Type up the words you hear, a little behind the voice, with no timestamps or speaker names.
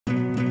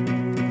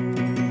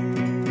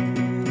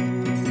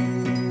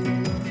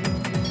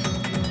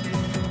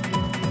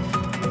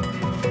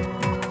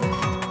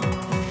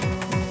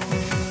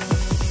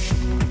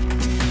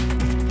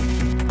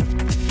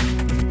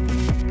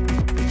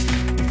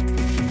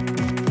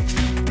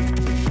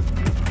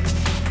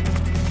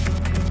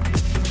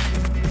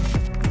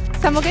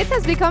St.Moritz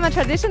has become a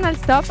traditional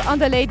stop on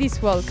the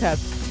Ladies World Cup.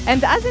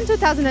 And as in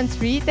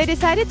 2003, they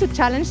decided to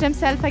challenge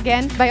themselves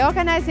again by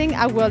organizing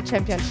a World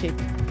Championship.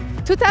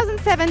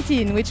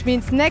 2017, which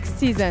means next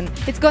season,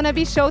 it's gonna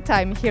be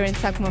showtime here in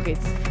St.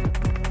 Moritz.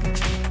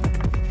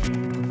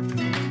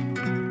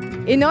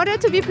 In order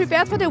to be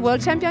prepared for the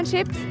World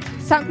Championships,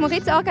 St.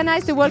 Moritz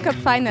organized the World Cup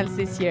finals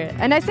this year,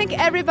 and I think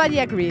everybody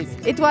agrees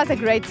it was a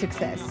great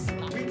success.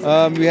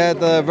 We had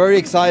very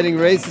exciting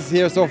races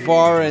here so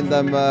far, and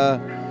I'm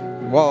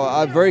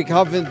very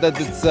confident that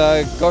it's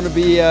going to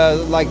be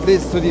like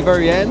this to the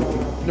very end.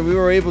 We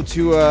were able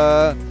to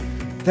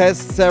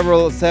test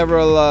several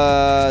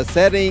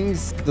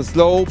settings. The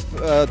slope,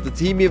 the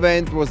team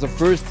event was the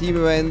first team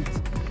event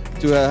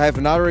to have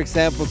another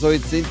example, so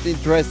it's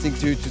interesting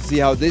to see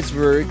how this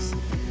works.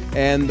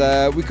 And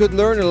we could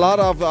learn a lot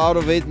out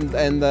of it,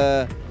 and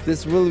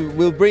this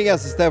will bring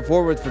us a step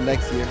forward for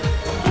next year.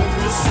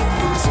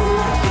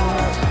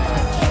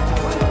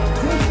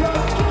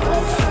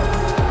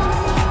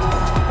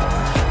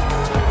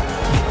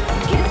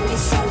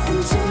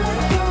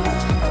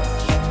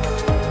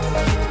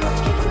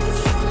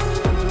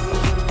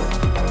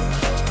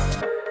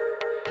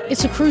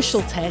 It's a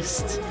crucial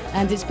test,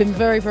 and it's been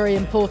very, very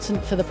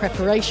important for the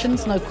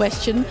preparations, no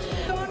question.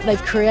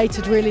 They've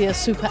created really a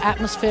super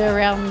atmosphere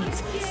around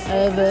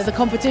the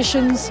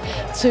competitions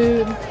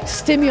to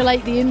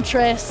stimulate the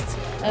interest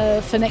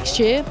for next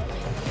year,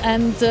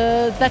 and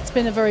that's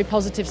been a very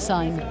positive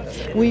sign.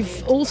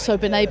 We've also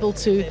been able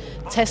to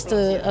test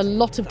a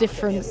lot of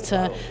different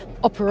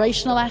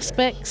operational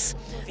aspects,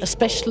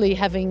 especially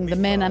having the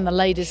men and the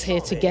ladies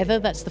here together.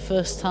 That's the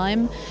first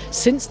time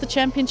since the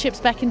championships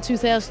back in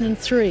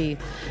 2003,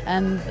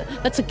 and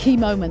that's a key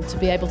moment to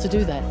be able to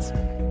do that.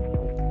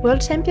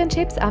 World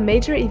Championships are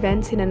major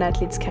events in an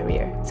athlete's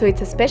career, so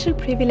it's a special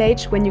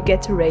privilege when you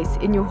get to race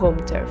in your home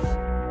turf.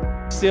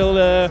 Still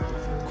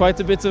quite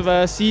a bit of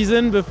a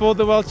season before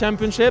the World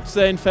Championships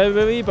in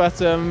February,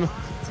 but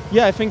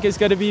yeah, I think it's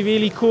going to be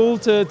really cool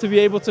to be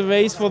able to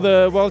race for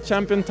the World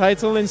Champion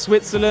title in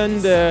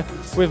Switzerland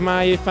with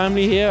my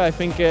family here. I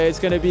think it's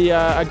going to be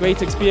a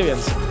great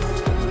experience.